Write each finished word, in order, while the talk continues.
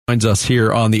Joins us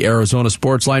here on the Arizona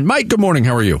Sports Line. Mike, good morning.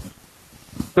 How are you?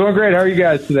 Doing great. How are you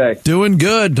guys today? Doing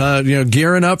good.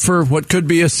 Gearing up for what could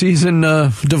be a season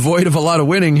devoid of a lot of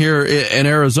winning here in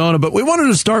Arizona. But we wanted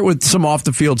to start with some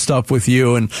off-the-field stuff with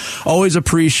you, and always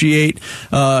appreciate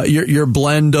your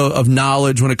blend of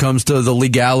knowledge when it comes to the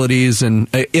legalities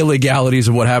and illegalities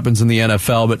of what happens in the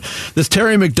NFL. But this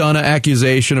Terry McDonough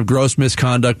accusation of gross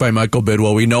misconduct by Michael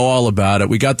Bidwell, we know all about it.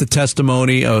 We got the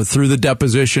testimony through the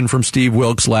deposition from Steve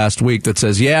Wilks last week that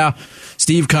says, yeah,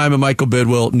 Steve Keim and Michael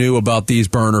Bidwell knew about these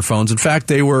burner phones. In fact,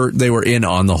 they were in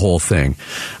on the whole thing.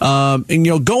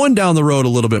 And going down the road a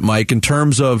little bit, Mike, in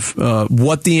terms of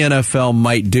what the NFL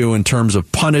might do in terms of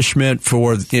punishment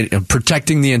for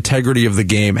protecting the integrity of the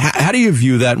game. How do you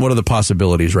view that, and what are the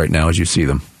possibilities right now as you see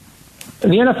them? The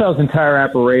NFL's entire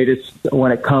apparatus,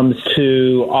 when it comes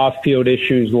to off-field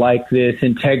issues like this,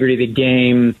 integrity of the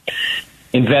game,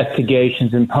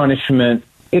 investigations and punishment,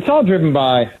 it's all driven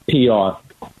by PR.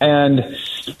 And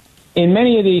in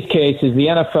many of these cases, the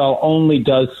NFL only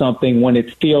does something when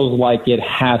it feels like it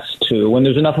has to, when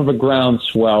there's enough of a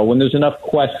groundswell, when there's enough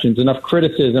questions, enough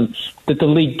criticism that the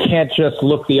league can't just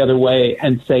look the other way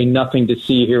and say nothing to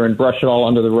see here and brush it all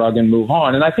under the rug and move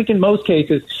on. And I think in most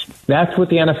cases, that's what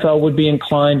the NFL would be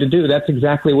inclined to do. That's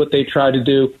exactly what they tried to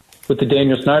do with the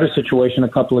Daniel Snyder situation a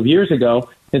couple of years ago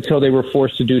until they were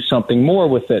forced to do something more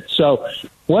with it. So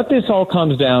what this all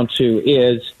comes down to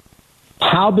is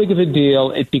how big of a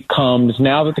deal it becomes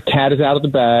now that the cat is out of the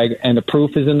bag and the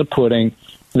proof is in the pudding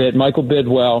that Michael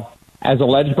Bidwell, as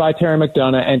alleged by Terry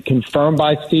McDonough and confirmed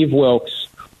by Steve Wilks,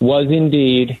 was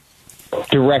indeed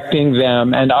directing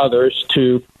them and others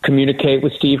to communicate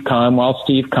with Steve Keim while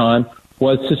Steve Keim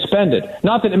was suspended.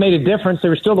 Not that it made a difference. They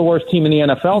were still the worst team in the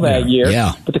NFL that year.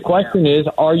 Yeah. But the question is,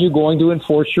 are you going to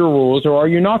enforce your rules or are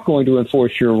you not going to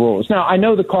enforce your rules? Now, I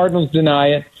know the Cardinals deny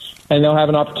it, and they'll have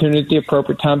an opportunity at the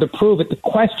appropriate time to prove it. The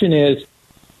question is,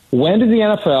 when does the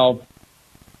NFL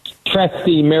press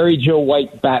the Mary Jo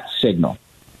White bat signal?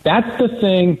 That's the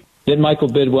thing that Michael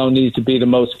Bidwell needs to be the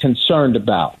most concerned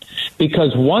about.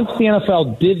 Because once the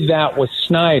NFL did that with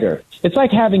Snyder, it's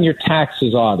like having your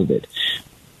taxes audited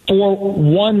for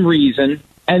one reason,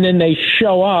 and then they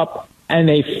show up and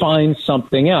they find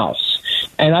something else.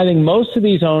 And I think most of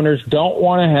these owners don't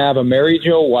want to have a Mary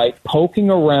Jo White poking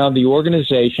around the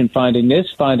organization, finding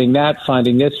this, finding that,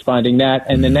 finding this, finding that,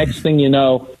 and the next thing you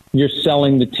know, you're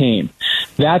selling the team.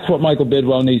 That's what Michael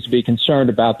Bidwell needs to be concerned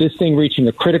about, this thing reaching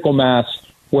a critical mass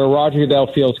where Roger Goodell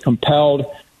feels compelled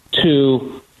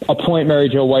to appoint Mary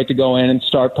Jo White to go in and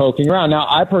start poking around. Now,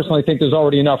 I personally think there's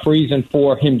already enough reason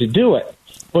for him to do it,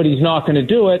 but he's not going to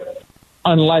do it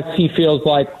unless he feels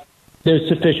like there's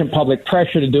sufficient public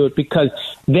pressure to do it, because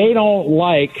they don't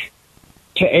like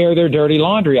to air their dirty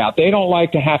laundry out. They don't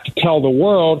like to have to tell the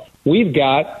world we've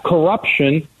got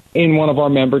corruption in one of our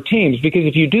member teams, because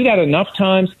if you do that enough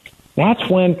times, that's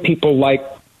when people like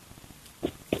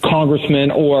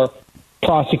congressmen or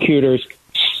prosecutors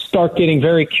start getting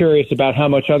very curious about how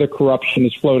much other corruption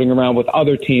is floating around with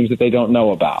other teams that they don't know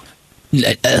about.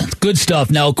 Good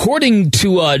stuff. Now, according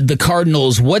to the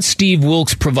Cardinals, what Steve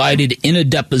Wilks provided in a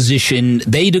deposition,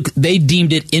 they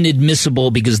deemed it inadmissible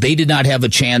because they did not have a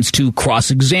chance to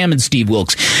cross-examine Steve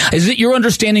Wilks. Is it your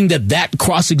understanding that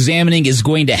cross-examining is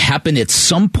going to happen at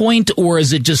some point, or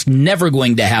is it just never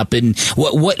going to happen?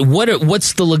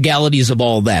 What's the legalities of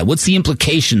all that? What's the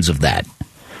implications of that?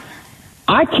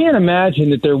 I can't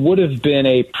imagine that there would have been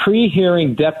a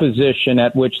pre-hearing deposition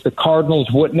at which the Cardinals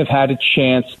wouldn't have had a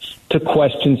chance to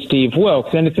question Steve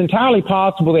Wilks. And it's entirely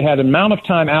possible they had an amount of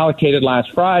time allocated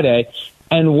last Friday,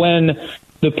 and when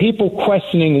the people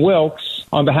questioning Wilks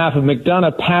on behalf of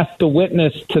McDonough passed the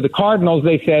witness to the Cardinals,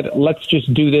 they said, let's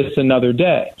just do this another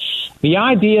day. The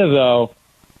idea, though,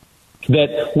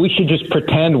 that we should just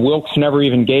pretend Wilks never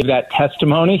even gave that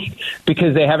testimony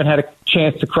because they haven't had a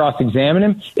chance to cross-examine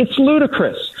him, it's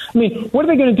ludicrous. I mean, what are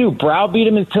they going to do, browbeat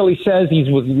him until he says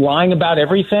he was lying about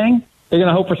everything? They're going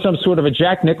to hope for some sort of a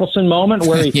Jack Nicholson moment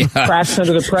where he cracks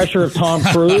under the pressure of Tom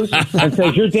Cruise and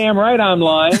says, you're damn right I'm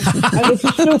lying. And it's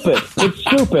stupid. It's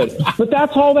stupid. But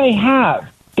that's all they have.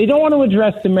 They don't want to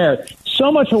address the merits. So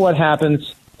much of what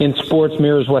happens in sports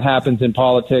mirrors what happens in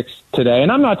politics today.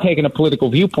 And I'm not taking a political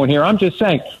viewpoint here. I'm just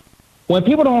saying, when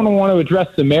people don't want to address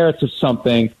the merits of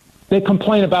something, they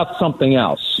complain about something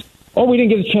else. Oh, we didn't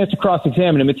get a chance to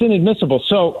cross-examine him. It's inadmissible.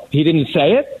 So he didn't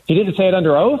say it. He didn't say it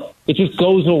under oath. It just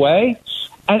goes away.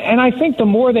 And I think the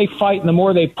more they fight and the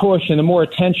more they push and the more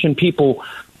attention people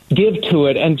give to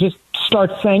it and just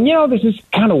start saying, this is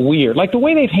kind of weird. Like the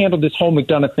way they've handled this whole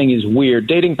McDonough thing is weird,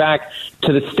 dating back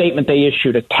to the statement they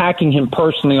issued, attacking him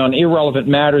personally on irrelevant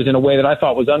matters in a way that I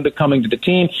thought was unbecoming to the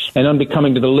team and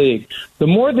unbecoming to the league. The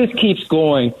more this keeps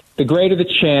going, the greater the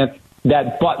chance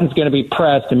that button's going to be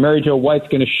pressed and Mary Jo White's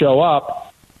going to show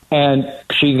up and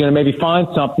she's going to maybe find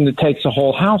something that takes the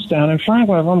whole house down. And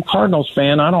frankly, if I'm a Cardinals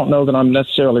fan, I don't know that I'm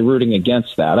necessarily rooting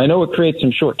against that. I know it creates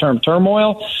some short-term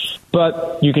turmoil,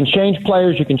 but you can change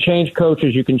players, you can change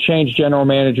coaches, you can change general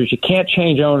managers. You can't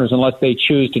change owners unless they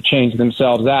choose to change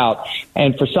themselves out.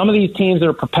 And for some of these teams that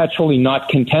are perpetually not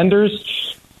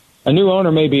contenders, a new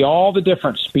owner may be all the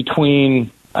difference between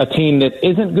a team that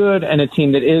isn't good and a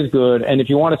team that is good. And if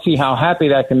you want to see how happy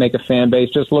that can make a fan base,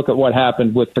 just look at what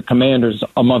happened with the Commanders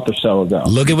a month or so ago.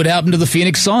 Look at what happened to the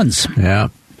Phoenix Suns. Yeah.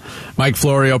 Mike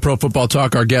Florio, Pro Football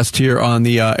Talk, our guest here on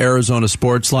the Arizona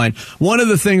Sports Line. One of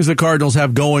the things the Cardinals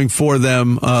have going for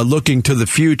them, looking to the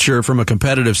future from a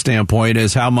competitive standpoint,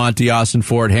 is how Monty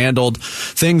Ossenfort handled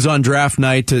things on draft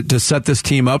night to set this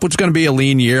team up, which is going to be a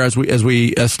lean year as we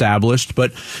established.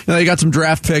 But they got some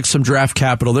draft picks, some draft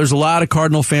capital. There's a lot of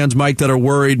Cardinal fans, Mike, that are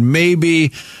worried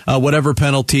maybe whatever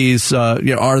penalties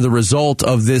are the result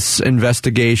of this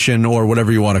investigation or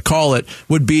whatever you want to call it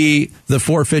would be the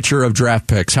forfeiture of draft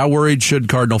picks. How worried should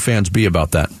Cardinal fans be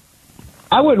about that?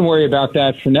 I wouldn't worry about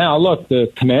that for now. Look,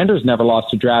 the Commanders never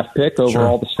lost a draft pick over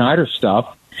all the Snyder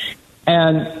stuff.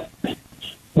 And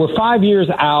we're 5 years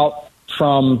out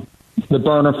from the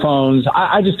burner phones.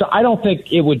 I don't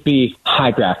think it would be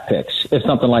high draft picks if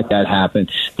something like that happened.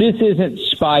 This isn't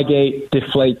Spygate,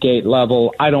 Deflategate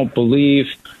level, I don't believe,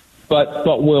 but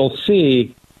we'll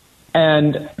see.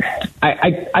 And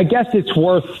I guess it's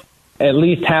worth at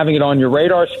least having it on your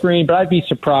radar screen, but I'd be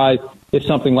surprised if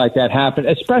something like that happened,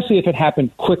 especially if it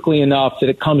happened quickly enough that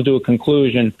it comes to a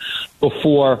conclusion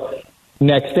before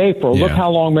next April. Yeah. Look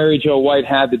how long Mary Jo White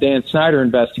had the Dan Snyder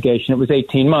investigation. It was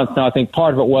 18 months. Now, I think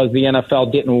part of it was the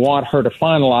NFL didn't want her to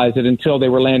finalize it until they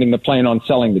were landing the plane on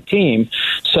selling the team.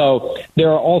 So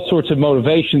there are all sorts of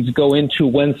motivations that go into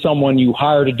when someone you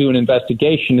hire to do an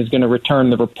investigation is going to return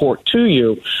the report to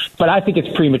you. But I think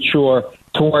it's premature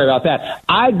to worry about that.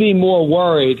 I'd be more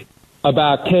worried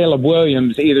about Caleb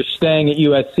Williams either staying at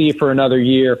USC for another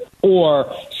year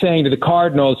or saying to the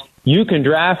Cardinals, you can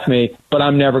draft me, but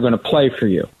I'm never going to play for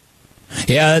you.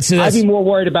 Yeah, that's I'd be more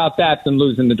worried about that than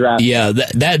losing the draft. Yeah,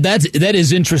 that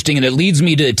is interesting, and it leads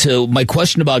me to my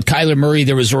question about Kyler Murray.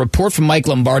 There was a report from Mike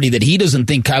Lombardi that he doesn't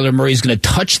think Kyler Murray is going to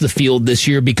touch the field this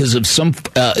year because of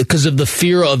the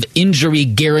fear of injury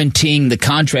guaranteeing the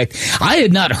contract. I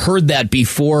had not heard that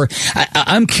before.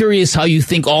 I'm curious how you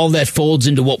think all that folds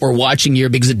into what we're watching here,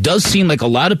 because it does seem like a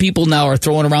lot of people now are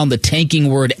throwing around the tanking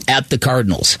word at the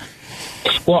Cardinals.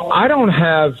 Well, I don't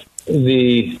have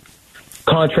the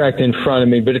contract in front of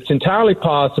me, but it's entirely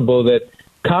possible that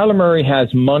Kyler Murray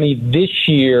has money this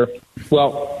year,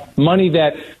 money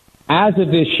that as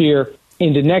of this year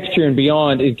into next year and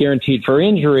beyond is guaranteed for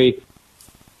injury,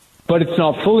 but it's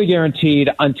not fully guaranteed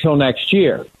until next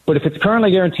year. But if it's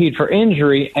currently guaranteed for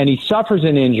injury and he suffers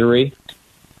an injury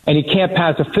and he can't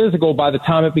pass a physical by the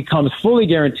time it becomes fully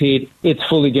guaranteed, it's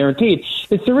fully guaranteed.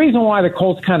 It's the reason why the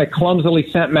Colts kind of clumsily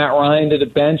sent Matt Ryan to the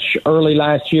bench early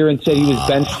last year and said he was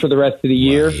benched for the rest of the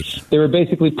year. Right. They were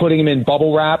basically putting him in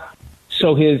bubble wrap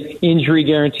so his injury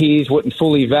guarantees wouldn't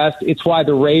fully vest. It's why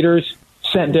the Raiders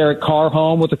sent Derek Carr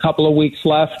home with a couple of weeks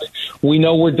left. We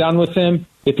know we're done with him.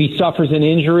 If he suffers an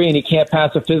injury and he can't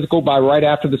pass a physical by right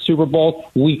after the Super Bowl,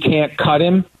 we can't cut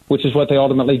him, which is what they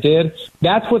ultimately did.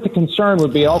 That's what the concern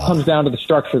would be. It all comes down to the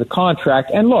structure of the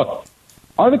contract. And look,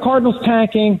 are the Cardinals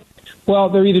tanking? Well,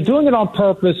 they're either doing it on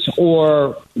purpose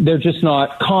or they're just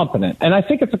not competent. And I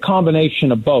think it's a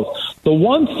combination of both. The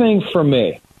one thing for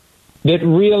me that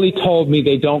really told me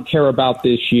they don't care about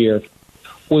this year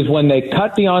was when they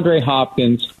cut DeAndre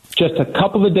Hopkins just a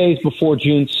couple of days before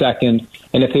June 2nd.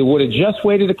 And if they would have just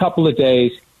waited a couple of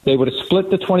days, they would have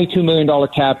split the $22 million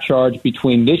cap charge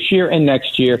between this year and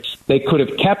next year. They could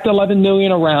have kept $11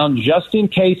 million around just in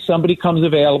case somebody comes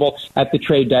available at the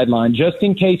trade deadline, just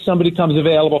in case somebody comes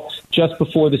available just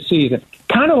before the season.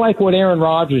 Kind of like what Aaron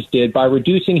Rodgers did by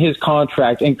reducing his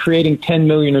contract and creating $10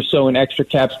 million or so in extra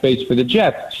cap space for the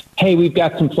Jets. Hey, we've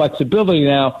got some flexibility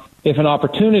now if an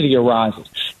opportunity arises.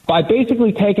 By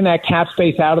basically taking that cap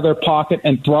space out of their pocket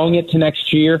and throwing it to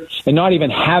next year and not even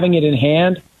having it in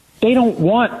hand, they don't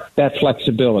want that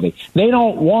flexibility. They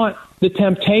don't want the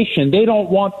temptation. They don't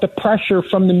want the pressure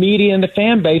from the media and the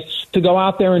fan base to go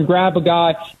out there and grab a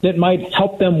guy that might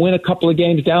help them win a couple of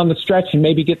games down the stretch and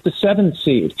maybe get the 7th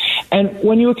seed. And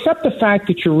when you accept the fact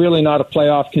that you're really not a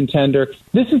playoff contender,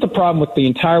 this is the problem with the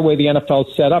entire way the NFL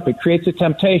is set up. It creates a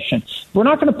temptation. We're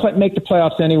not going to make the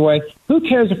playoffs anyway. Who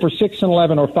cares if we're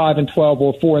 6-11 or 5-12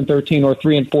 or 4-13 or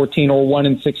 3-14 or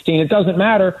 1-16? It doesn't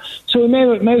matter. So we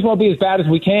may as well be as bad as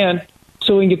we can,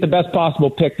 so we can get the best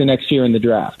possible pick the next year in the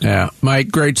draft. Yeah,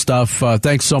 Mike, great stuff.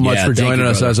 Thanks so much for joining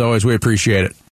us. Brother. As always, we appreciate it.